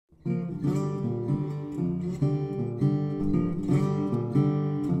Hope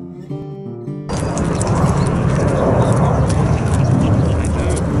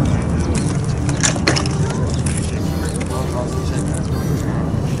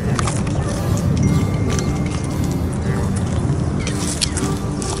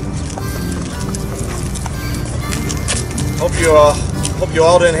you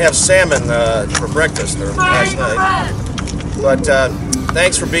all didn't have salmon for breakfast or last night. But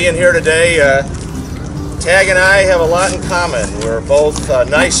thanks for being here today. Tag and I have a lot in common. We're both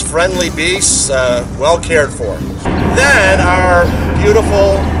nice, friendly beasts, well cared for. Then our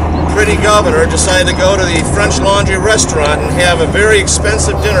beautiful, pretty governor decided to go to the French Laundry restaurant and have a very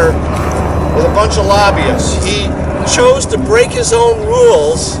expensive dinner with a bunch of lobbyists. He chose to break his own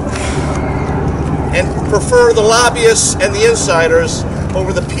rules and prefer the lobbyists and the insiders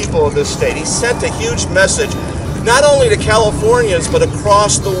over the people of this state. He sent a huge message, not only to Californians, but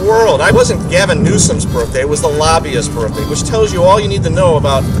across the world. It wasn't Gavin Newsom's birthday, it was the lobbyist's birthday, which tells you all you need to know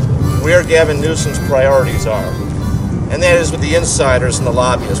about where Gavin Newsom's priorities are. And that is with the insiders and the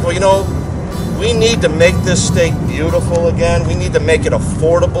lobbyists. Well, you know, we need to make this state beautiful again. We need to make it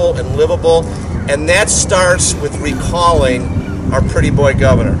affordable and livable. And that starts with recalling our pretty boy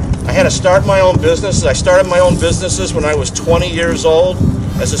governor. I had to start my own business. I started my own businesses when I was 20 years old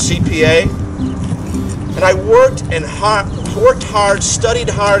as a CPA. And I worked hard, studied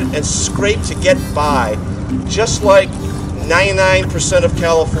hard, and scraped to get by, just like 99% of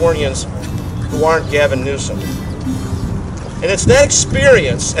Californians who aren't Gavin Newsom. And it's that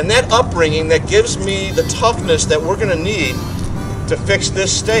experience and that upbringing that gives me the toughness that we're going to need to fix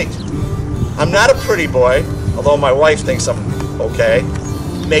this state. I'm not a pretty boy, although my wife thinks I'm okay.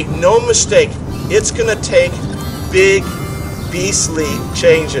 Make no mistake, it's going to take big, beastly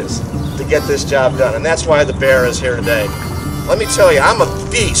changes to get this job done, and that's why the bear is here today. Let me tell you, I'm a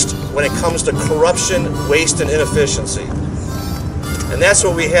beast when it comes to corruption, waste, and inefficiency. And that's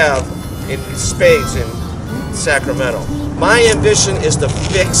what we have in spades in Sacramento. My ambition is to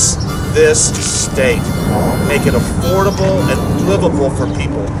fix this state, make it affordable and livable for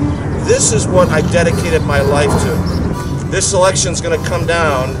people. This is what I've dedicated my life to. This election's going to come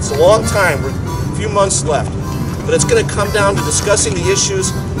down. It's a long time, we're a few months left, but it's going to come down to discussing the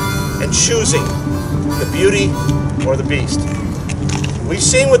issues and choosing the beauty or the beast. We've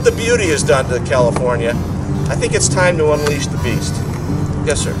seen what the beauty has done to California. I think it's time to unleash the beast.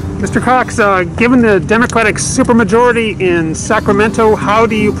 Yes, sir. Mr. Cox, given the Democratic supermajority in Sacramento, how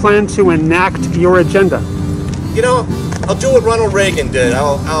do you plan to enact your agenda? You know, I'll do what Ronald Reagan did.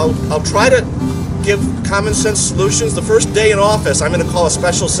 I'll try to give common sense solutions. The first day in office, I'm going to call a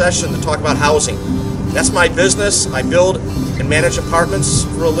special session to talk about housing. That's my business. I build and manage apartments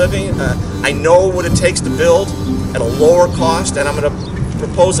for a living. I know what it takes to build at a lower cost, and I'm going to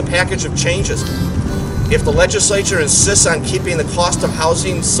propose a package of changes. If the legislature insists on keeping the cost of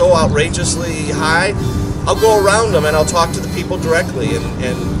housing so outrageously high, I'll go around them and I'll talk to the people directly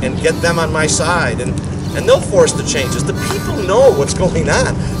and get them on my side, and they'll force the changes. The people know what's going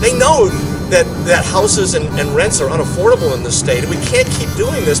on. They know that houses and rents are unaffordable in this state. And we can't keep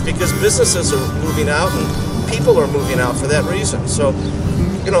doing this because businesses are moving out and people are moving out for that reason. So,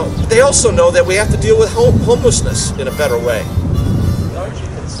 you know, they also know that we have to deal with homelessness in a better way. Aren't you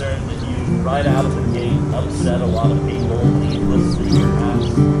concerned that you, right out of the gate, upset a lot of people needlessly,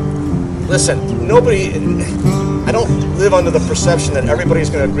 perhaps? Listen, I don't live under the perception that everybody's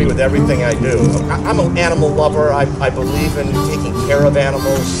going to agree with everything I do. I'm an animal lover. I believe in taking care of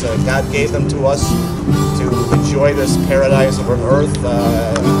animals. God gave them to us to enjoy this paradise of an earth.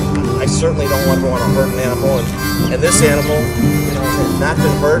 I certainly don't want to hurt an animal. And this animal, you know, has not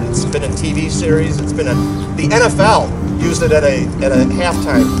been hurt. It's been in TV series. It's been the NFL used it at a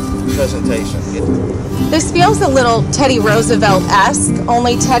halftime presentation. This feels a little Teddy Roosevelt-esque,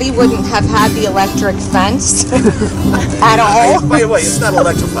 only Teddy wouldn't have had the electric fence at all. By the way, it's not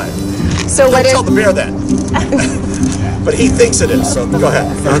electrified. So what tell the bear that. But he thinks it is, so go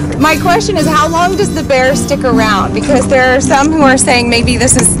ahead. My question is, how long does the bear stick around? Because there are some who are saying maybe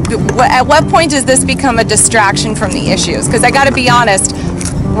this is, at what point does this become a distraction from the issues? Because I got to be honest,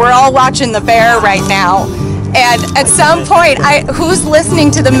 we're all watching the bear right now. And at some point, who's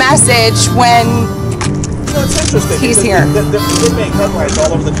listening to the message when it's interesting. He's here? They make headlines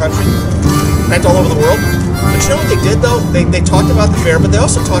all over the country, and all over the world. But you know what they did, though? They talked about the bear, but they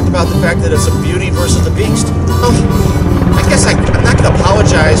also talked about the fact that it's a beauty versus the beast. Well, I guess I'm not going to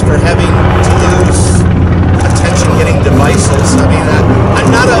apologize for having to use attention-getting devices. I mean,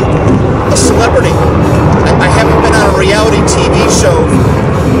 I'm not a celebrity. I haven't been on a reality TV show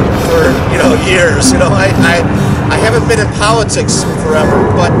for years. I haven't been in politics forever,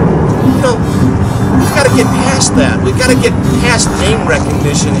 but get past that. We've got to get past name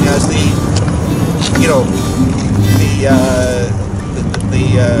recognition as the, you know,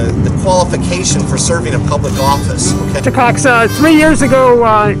 the qualification for serving a public office. Okay? Mr. Cox, 3 years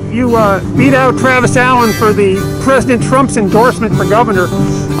ago, you beat out Travis Allen for the President Trump's endorsement for governor.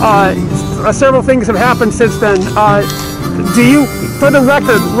 Several things have happened since then. Do you, for the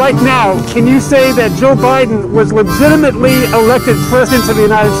record, right now, can you say that Joe Biden was legitimately elected President of the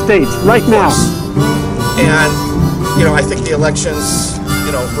United States, right now? And, you know, I think the elections,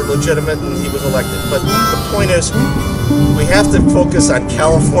 you know, were legitimate and he was elected. But the point is, we have to focus on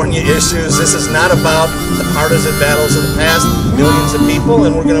California issues. This is not about the partisan battles of the past, millions of people,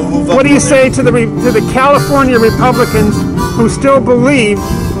 and we're going to move up. What do you say to the California Republicans who still believe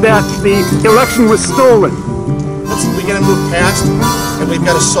that the election was stolen? We're going to move past, and we've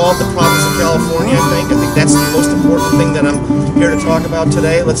got to solve the problems of California, I think. I think that's the most important thing that I'm here to talk about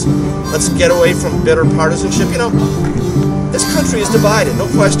today. Let's get away from bitter partisanship. You know, this country is divided, no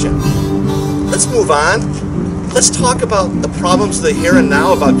question. Let's move on. Let's talk about the problems of the here and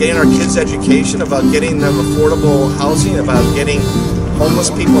now, about getting our kids' education, about getting them affordable housing, about getting homeless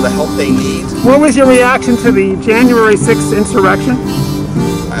people the help they need. What was your reaction to the January 6th insurrection?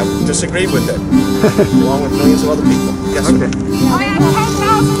 I disagreed with it, along with millions of other people. Yes, sir. Okay. I have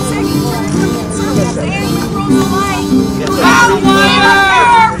 10,000 signatures from conservatives and liberals alike. I need a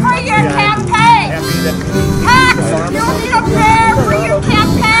prayer for your campaign. Cox, you need a prayer for your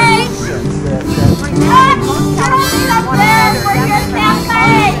campaign. Cox, you don't need a prayer for your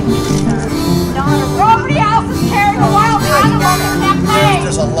campaign. Nobody else is carrying a wild animal in their campaign.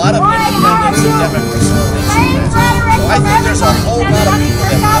 There's a lot of independents and Democrats in the nation. So I think there's a whole lot of people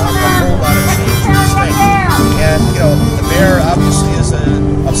that want a whole lot of change in this thing. And, you know, the bear obviously is a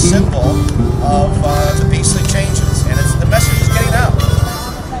symbol of the beastly changes. And the message is getting out.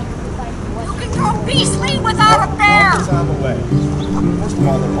 You can go beastly without a bear.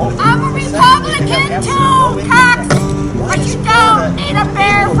 I'm a Republican too, Cox, but you don't need a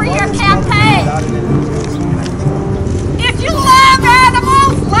bear for your campaign. If you love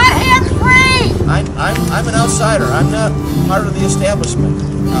animals, let him free. I'm an outsider. I'm not part of the establishment,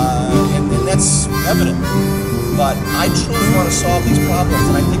 and that's evident. But I truly want to solve these problems,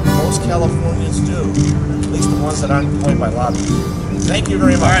 and I think most Californians do, at least the ones that aren't employed by lobby. Thank you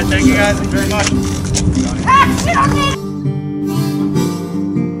very much. All right, thank you guys very much. Cox, you don't need